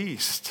of the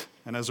beast.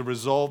 And as a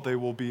result, they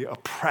will be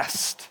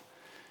oppressed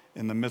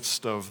in the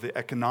midst of the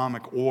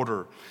economic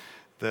order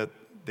that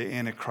the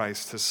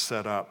Antichrist has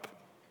set up.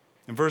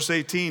 In verse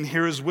 18,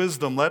 here is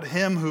wisdom. Let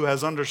him who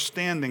has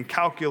understanding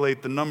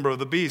calculate the number of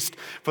the beast,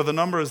 for the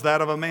number is that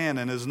of a man,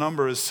 and his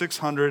number is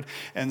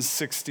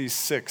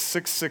 666.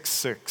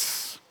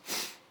 666.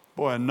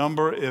 Boy, a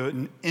number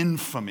in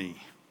infamy.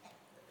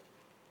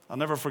 I'll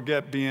never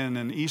forget being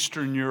in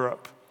Eastern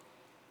Europe.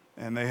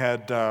 And they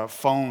had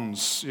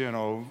phones,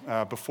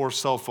 before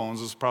cell phones.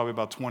 This was probably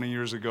about 20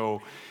 years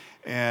ago.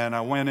 And I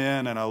went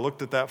in and I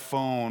looked at that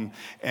phone.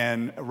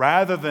 And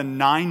rather than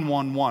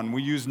 911,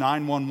 we use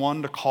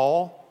 911 to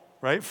call,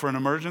 right, for an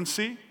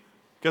emergency.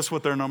 Guess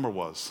what their number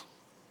was?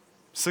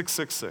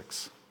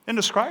 666.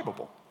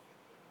 Indescribable.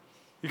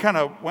 You kind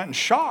of went in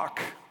shock.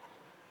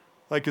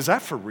 Like, is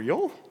that for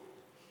real?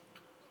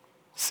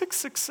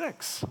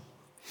 666.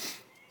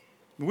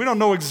 We don't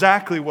know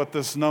exactly what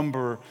this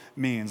number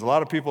means. A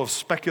lot of people have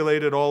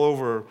speculated all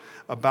over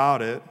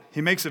about it.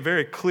 He makes it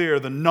very clear,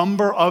 the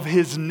number of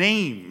his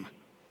name.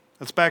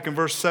 That's back in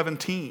verse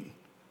 17.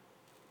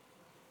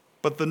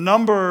 But the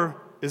number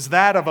is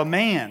that of a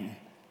man,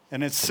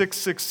 and it's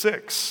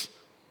 666.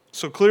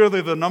 So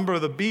clearly the number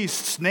of the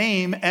beast's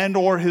name and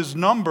or his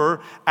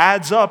number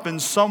adds up in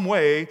some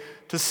way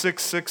to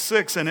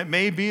 666. And it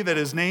may be that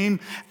his name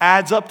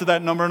adds up to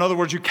that number. In other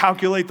words, you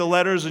calculate the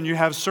letters and you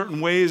have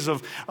certain ways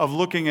of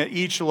looking at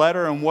each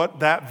letter and what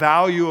that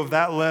value of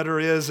that letter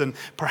is. And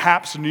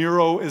perhaps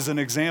Nero is an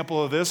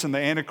example of this, and the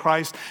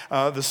Antichrist,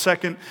 the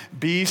second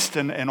beast,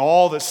 and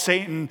all that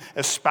Satan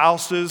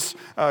espouses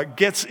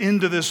gets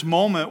into this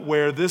moment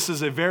where this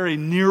is a very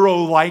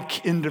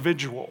Nero-like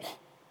individual.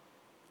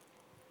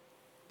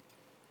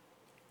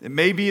 It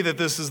may be that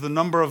this is the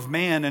number of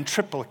man in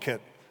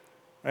triplicate,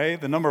 right?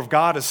 The number of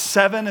God is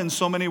 7 in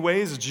so many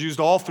ways. It's used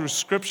all through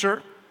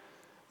Scripture.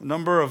 The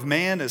number of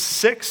man is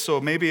 6, so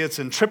maybe it's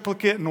in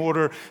triplicate in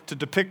order to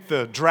depict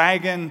the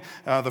dragon,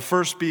 the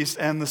first beast,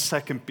 and the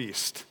second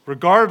beast.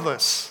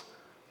 Regardless,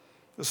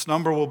 this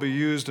number will be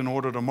used in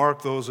order to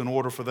mark those in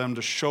order for them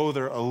to show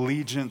their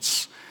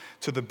allegiance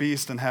to the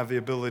beast and have the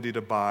ability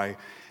to buy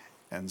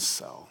and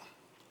sell.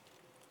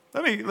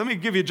 Let me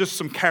give you just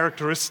some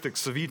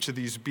characteristics of each of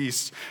these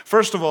beasts.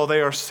 First of all, they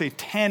are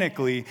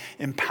satanically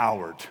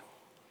empowered.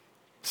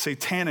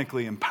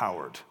 Satanically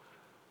empowered.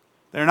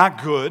 They're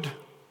not good.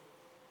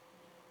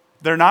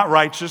 They're not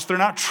righteous. They're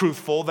not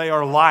truthful. They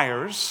are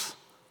liars.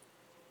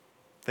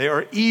 They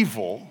are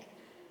evil.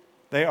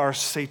 They are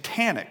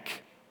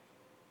satanic.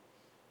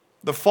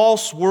 The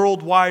false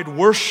worldwide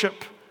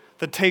worship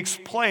that takes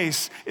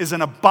place is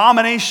an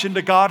abomination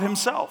to God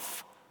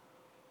Himself.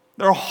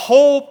 Their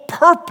whole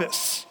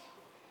purpose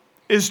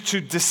is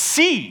to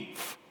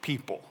deceive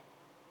people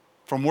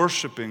from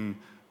worshiping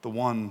the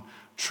one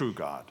true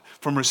God,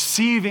 from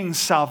receiving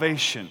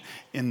salvation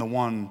in the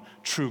one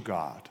true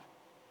God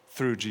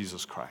through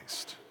Jesus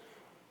Christ.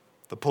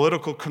 The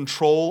political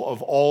control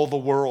of all the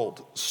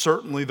world,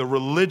 certainly the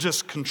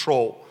religious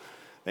control.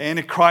 The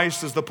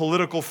Antichrist is the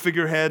political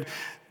figurehead.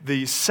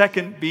 The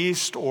second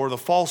beast, or the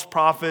false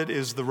prophet,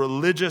 is the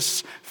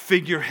religious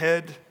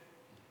figurehead,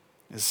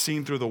 is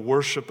seen through the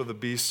worship of the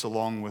beasts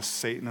along with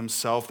Satan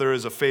himself. There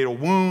is a fatal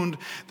wound.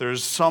 There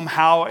is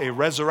somehow a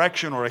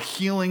resurrection or a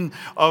healing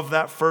of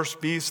that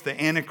first beast,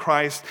 the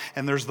Antichrist,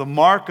 and there's the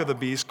mark of the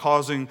beast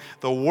causing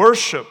the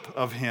worship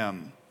of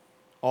him,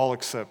 all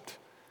except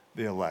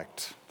the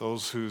elect,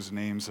 those whose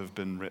names have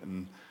been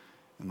written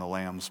in the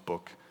Lamb's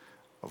book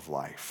of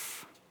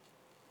life.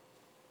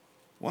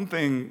 One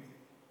thing,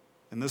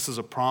 and this is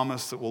a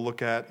promise that we'll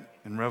look at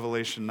in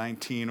Revelation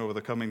 19 over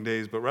the coming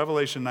days, but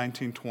Revelation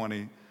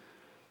 19:20,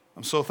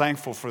 I'm so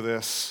thankful for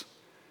this.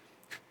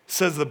 It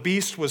says the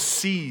beast was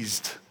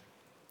seized,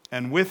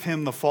 and with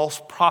him the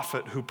false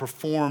prophet who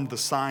performed the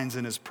signs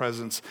in his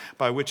presence,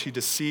 by which he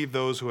deceived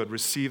those who had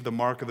received the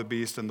mark of the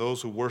beast and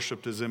those who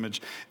worshipped his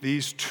image.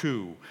 These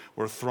two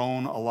were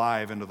thrown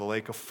alive into the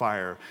lake of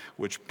fire,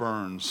 which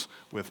burns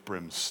with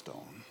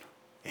brimstone.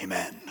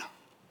 Amen.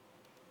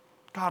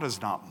 God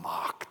is not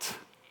mocked.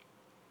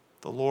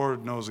 The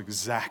Lord knows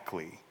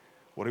exactly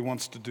what He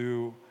wants to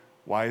do,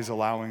 why He's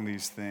allowing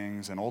these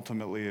things, and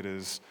ultimately it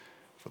is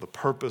for the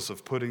purpose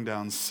of putting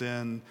down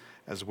sin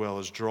as well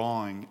as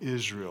drawing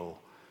Israel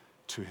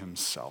to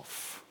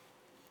Himself.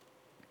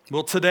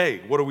 Well, today,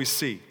 what do we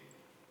see?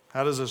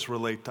 How does this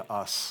relate to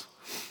us?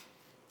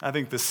 I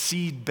think the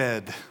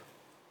seedbed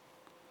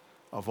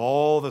of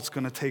all that's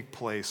going to take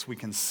place, we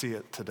can see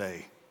it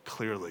today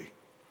clearly.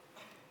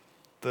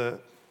 The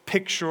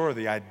picture or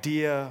the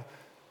idea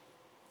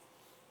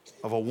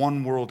of a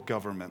one-world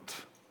government.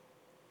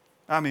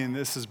 I mean,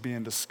 this is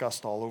being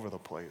discussed all over the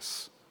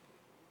place.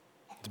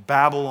 It's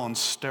Babel on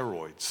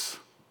steroids.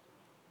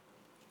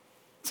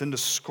 It's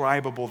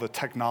indescribable, the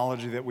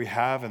technology that we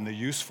have and the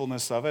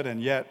usefulness of it,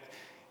 and yet,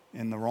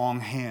 in the wrong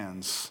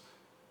hands,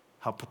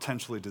 how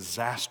potentially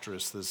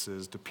disastrous this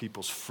is to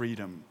people's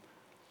freedom,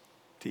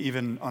 to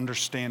even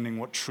understanding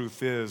what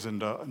truth is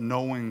and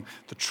knowing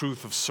the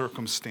truth of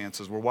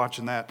circumstances. We're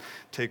watching that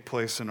take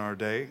place in our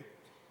day.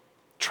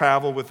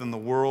 Travel within the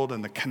world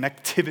and the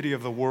connectivity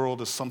of the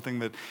world is something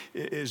that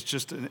is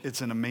just,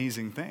 it's an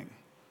amazing thing.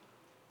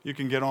 You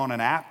can get on an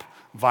app,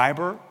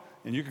 Viber,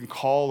 and you can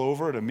call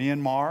over to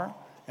Myanmar,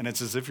 and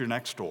it's as if you're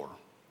next door.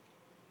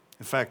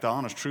 In fact, the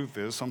honest truth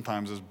is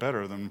sometimes it's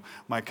better than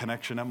my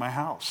connection at my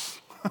house.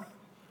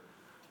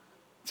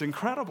 It's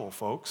incredible,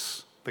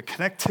 folks. The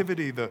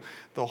connectivity,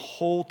 the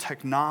whole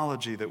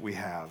technology that we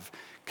have,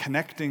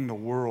 connecting the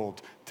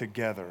world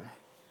together.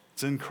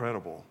 It's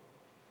incredible.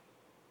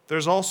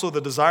 There's also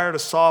the desire to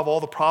solve all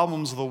the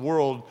problems of the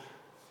world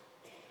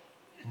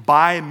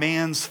by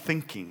man's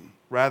thinking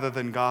rather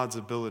than God's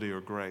ability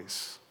or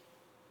grace.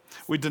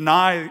 We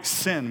deny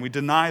sin. We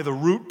deny the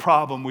root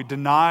problem. We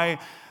deny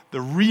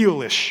the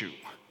real issue.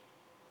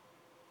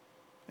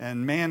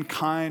 And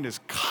mankind is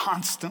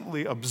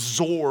constantly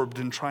absorbed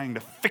in trying to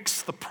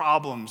fix the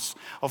problems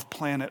of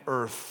planet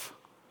Earth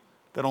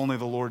that only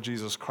the Lord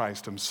Jesus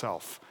Christ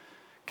Himself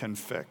can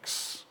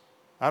fix.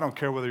 I don't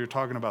care whether you're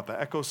talking about the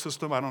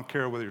ecosystem. I don't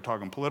care whether you're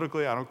talking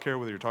politically. I don't care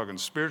whether you're talking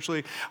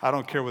spiritually. I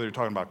don't care whether you're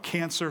talking about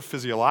cancer,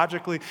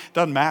 physiologically. It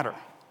doesn't matter.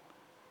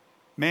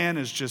 Man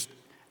is just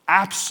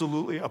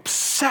absolutely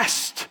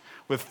obsessed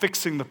with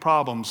fixing the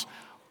problems,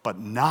 but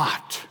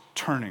not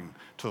turning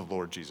to the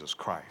Lord Jesus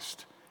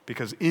Christ.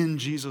 Because in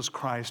Jesus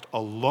Christ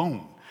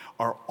alone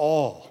are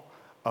all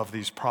of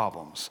these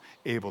problems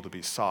able to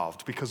be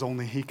solved, because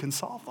only He can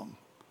solve them.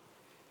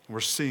 We're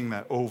seeing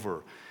that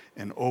over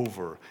and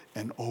over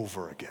and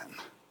over again.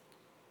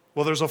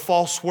 Well, there's a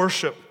false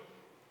worship.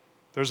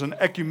 There's an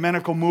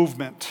ecumenical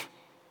movement.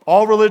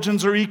 All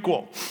religions are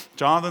equal.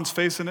 Jonathan's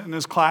facing it in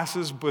his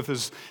classes with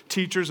his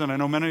teachers, and I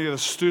know many of the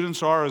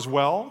students are as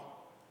well.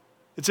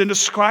 It's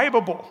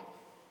indescribable.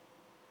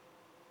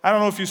 I don't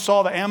know if you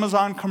saw the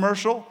Amazon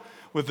commercial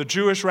with the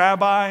Jewish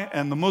rabbi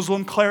and the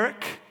Muslim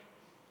cleric.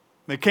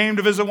 They came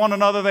to visit one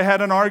another. They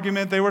had an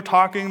argument. They were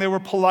talking. They were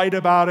polite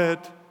about it.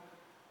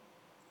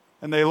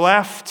 And they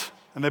left,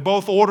 and they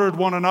both ordered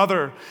one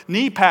another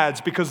knee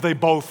pads because they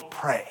both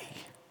pray.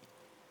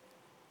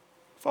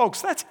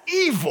 Folks, that's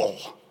evil.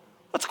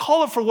 Let's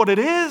call it for what it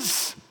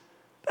is.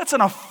 That's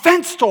an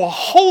offense to a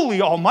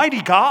holy,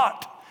 almighty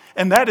God.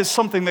 And that is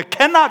something that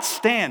cannot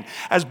stand.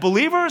 As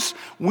believers,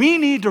 we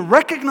need to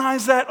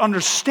recognize that,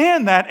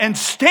 understand that, and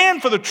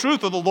stand for the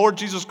truth of the Lord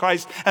Jesus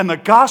Christ and the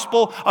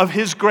gospel of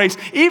His grace.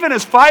 Even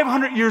as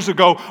 500 years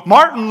ago,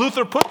 Martin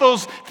Luther put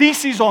those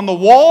theses on the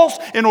walls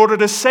in order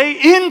to say,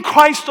 in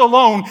Christ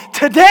alone,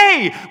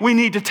 today we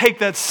need to take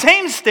that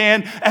same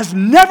stand as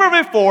never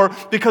before,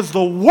 because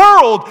the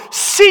world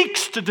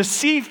seeks to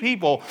deceive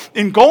people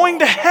in going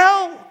to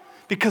hell,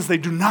 because they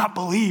do not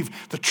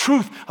believe the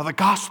truth of the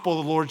gospel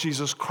of the Lord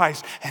Jesus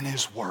Christ and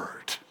His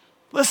word.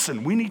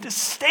 Listen, we need to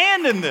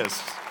stand in this.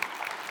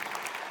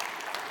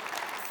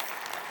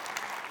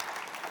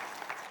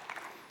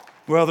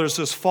 Well, there's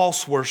this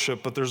false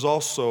worship, but there's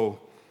also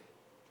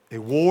a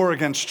war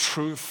against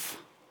truth,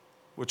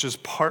 which is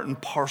part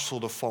and parcel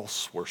to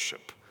false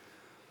worship.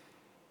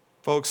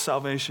 Folks,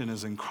 salvation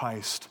is in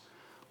Christ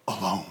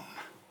alone.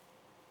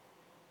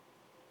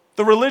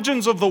 The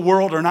religions of the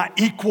world are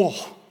not equal.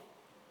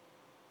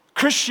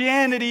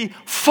 Christianity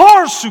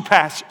far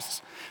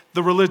surpasses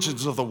the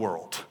religions of the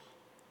world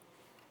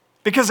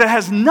because it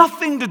has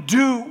nothing to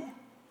do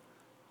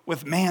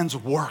with man's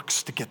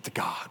works to get to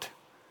God.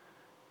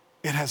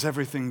 It has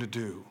everything to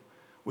do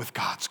with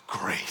God's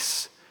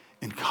grace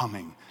in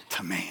coming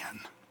to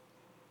man.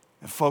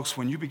 And folks,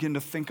 when you begin to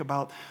think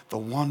about the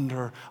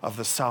wonder of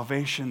the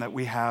salvation that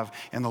we have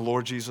in the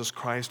Lord Jesus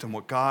Christ and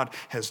what God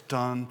has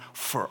done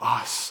for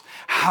us,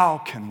 how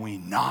can we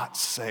not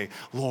say,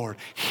 Lord,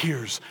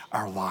 here's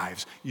our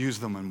lives. Use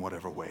them in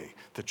whatever way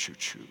that you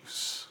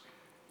choose.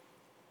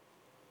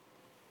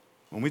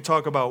 When we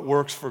talk about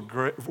works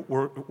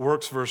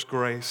versus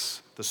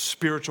grace, the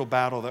spiritual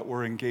battle that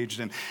we're engaged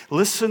in,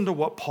 listen to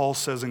what Paul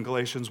says in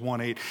Galatians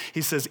 1:8.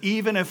 He says,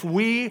 even if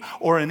we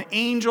or an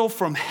angel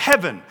from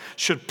heaven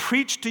should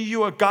preach to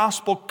you a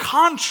gospel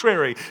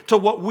contrary to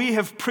what we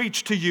have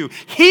preached to you,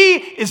 he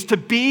is to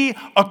be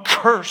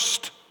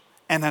accursed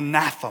and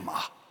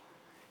anathema,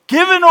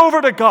 given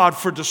over to God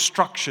for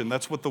destruction.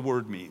 That's what the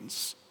word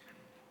means.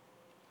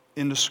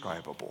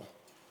 Indescribable.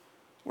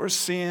 We're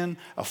seeing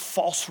a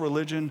false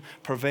religion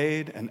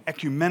pervade an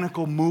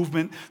ecumenical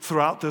movement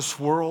throughout this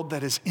world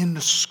that is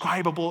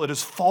indescribable. It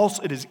is false.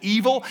 It is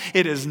evil.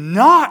 It is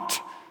not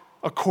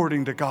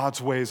according to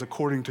God's ways,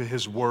 according to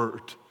His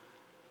word.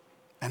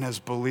 And as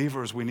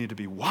believers, we need to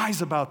be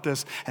wise about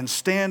this and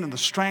stand in the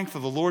strength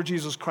of the Lord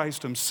Jesus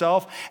Christ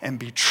Himself and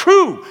be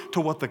true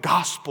to what the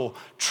gospel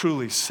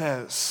truly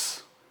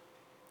says,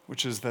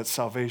 which is that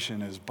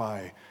salvation is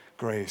by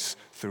grace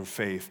through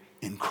faith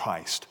in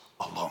Christ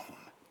alone.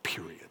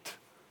 Period.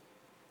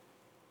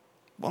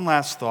 One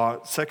last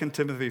thought, 2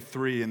 Timothy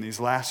 3, in these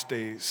last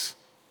days,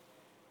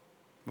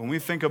 when we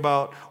think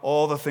about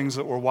all the things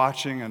that we're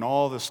watching and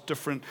all this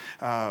different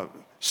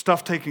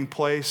stuff taking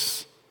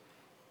place,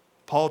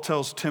 Paul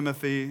tells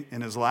Timothy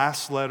in his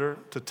last letter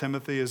to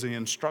Timothy as he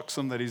instructs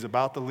him that he's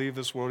about to leave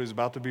this world, he's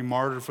about to be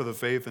martyred for the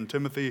faith, and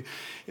Timothy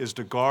is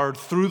to guard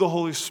through the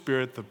Holy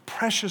Spirit the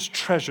precious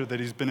treasure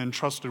that he's been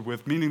entrusted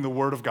with, meaning the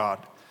Word of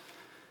God.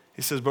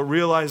 He says, but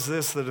realize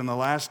this, that in the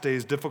last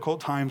days difficult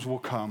times will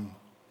come.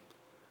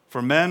 For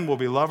men will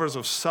be lovers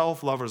of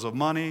self, lovers of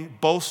money,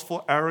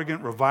 boastful,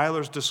 arrogant,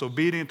 revilers,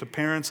 disobedient to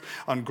parents,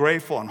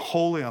 ungrateful,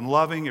 unholy,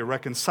 unloving,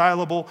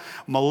 irreconcilable,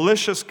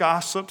 malicious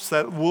gossips.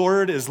 That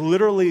word is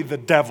literally the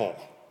devil.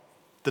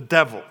 The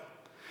devil.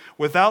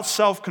 Without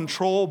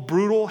self-control,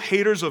 brutal,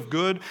 haters of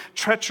good,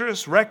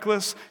 treacherous,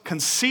 reckless,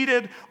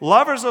 conceited,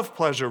 lovers of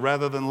pleasure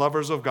rather than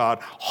lovers of God,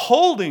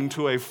 holding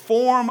to a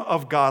form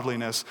of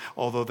godliness,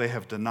 although they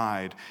have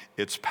denied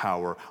its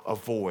power.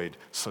 Avoid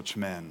such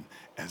men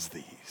as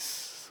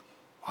these.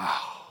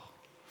 Wow.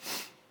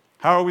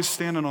 How are we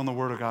standing on the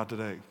Word of God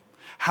today?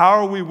 How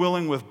are we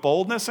willing with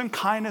boldness and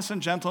kindness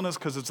and gentleness,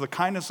 because it's the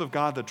kindness of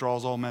God that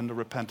draws all men to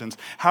repentance?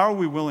 How are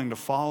we willing to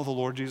follow the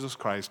Lord Jesus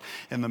Christ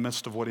in the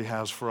midst of what He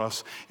has for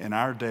us in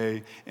our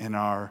day, in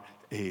our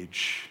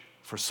age?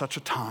 For such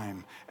a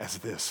time as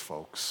this,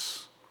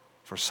 folks.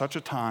 For such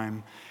a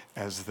time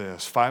as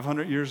this.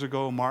 500 years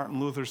ago, Martin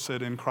Luther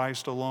said, in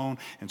Christ alone,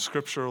 in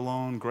Scripture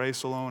alone,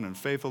 grace alone, and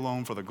faith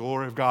alone, for the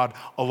glory of God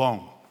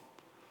alone.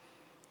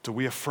 Do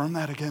we affirm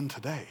that again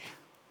today?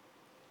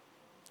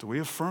 Do we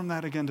affirm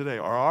that again today?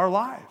 Are our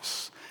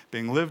lives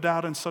being lived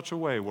out in such a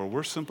way where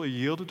we're simply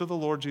yielded to the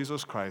Lord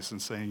Jesus Christ and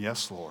saying,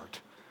 yes, Lord,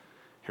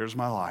 here's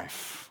my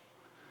life.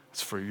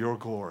 It's for your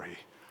glory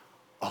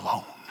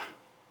alone.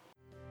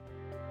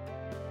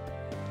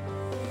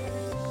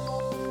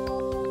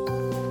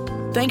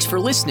 Thanks for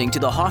listening to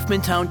the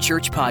Hoffmantown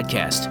Church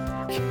Podcast.